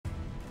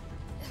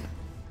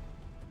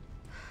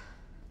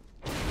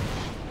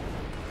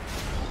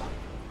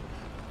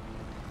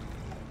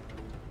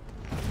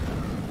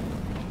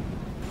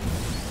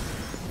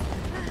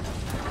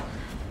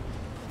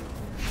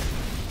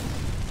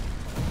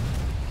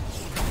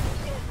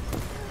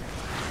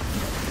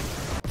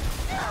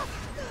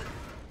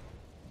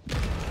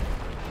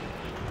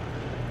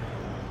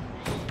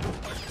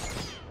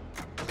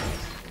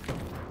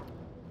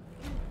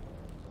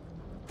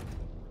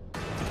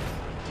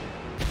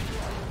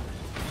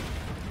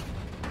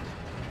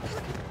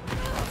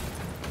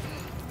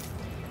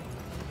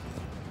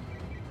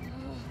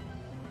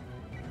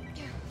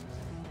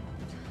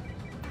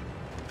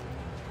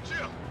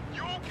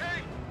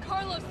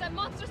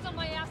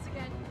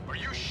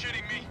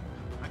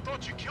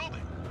thought you killed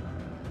him.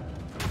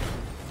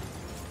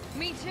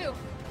 Me too.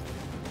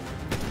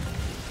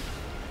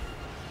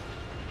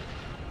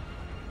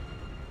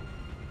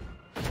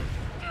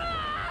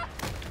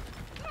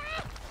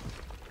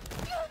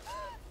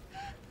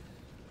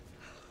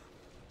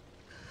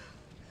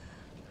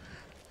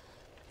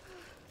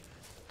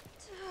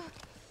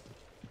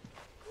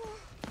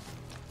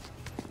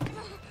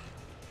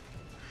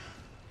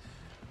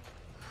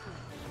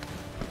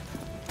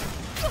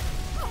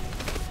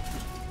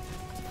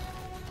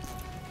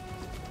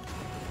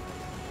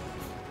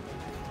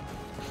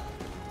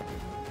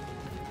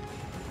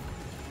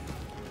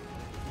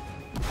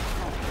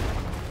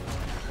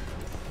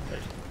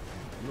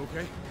 You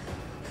okay?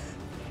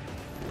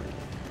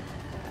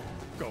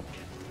 Go.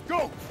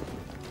 Go!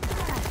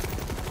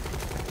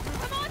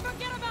 Come on,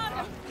 forget about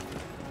him!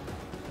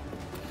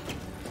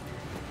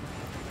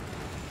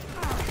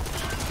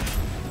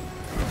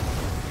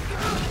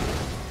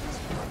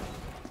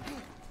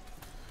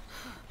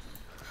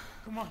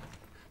 Come on.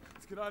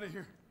 Let's get out of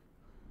here.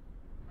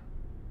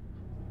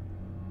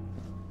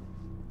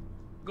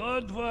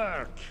 Good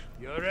work.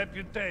 Your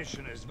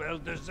reputation is well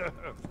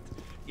deserved.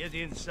 Get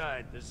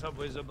inside. The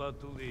subway's about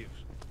to leave.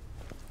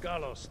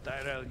 Carlos,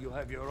 Tyrell, you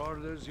have your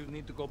orders. You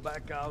need to go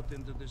back out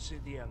into the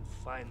city and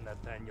find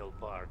Nathaniel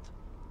Bart.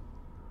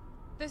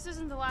 This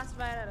isn't the last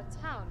ride out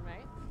of town,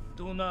 right?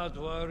 Do not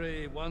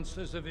worry. Once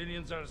the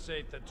civilians are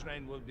safe, the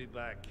train will be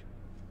back.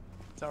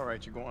 It's all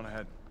right. You go on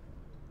ahead.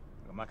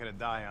 I'm not gonna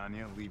die on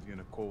you, leave you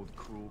in a cold,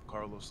 cruel,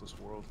 Carlosless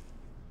world.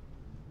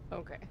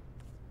 Okay.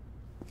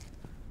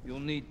 You'll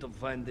need to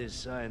find this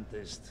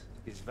scientist.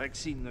 His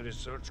vaccine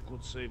research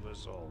could save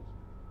us all.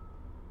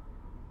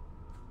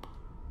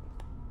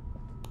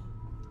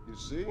 You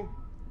see?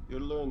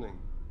 You're learning.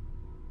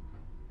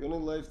 The only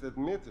life that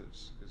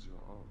matters is your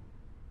own.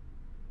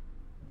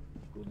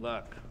 Good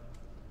luck.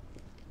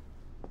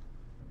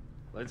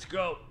 Let's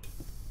go.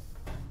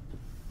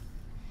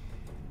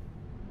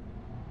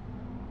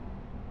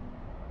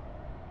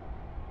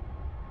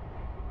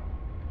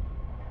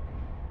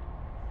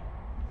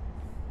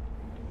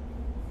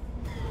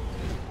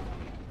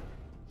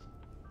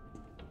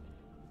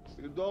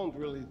 You don't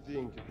really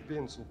think a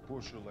pencil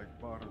pusher like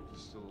Bart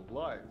is still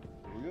alive,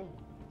 do you?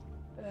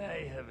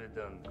 I have it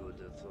on good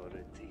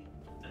authority.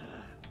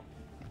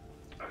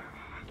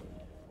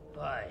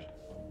 Why?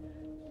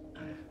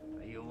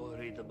 Are you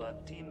worried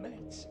about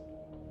teammates?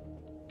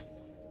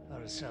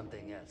 Or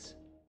something else?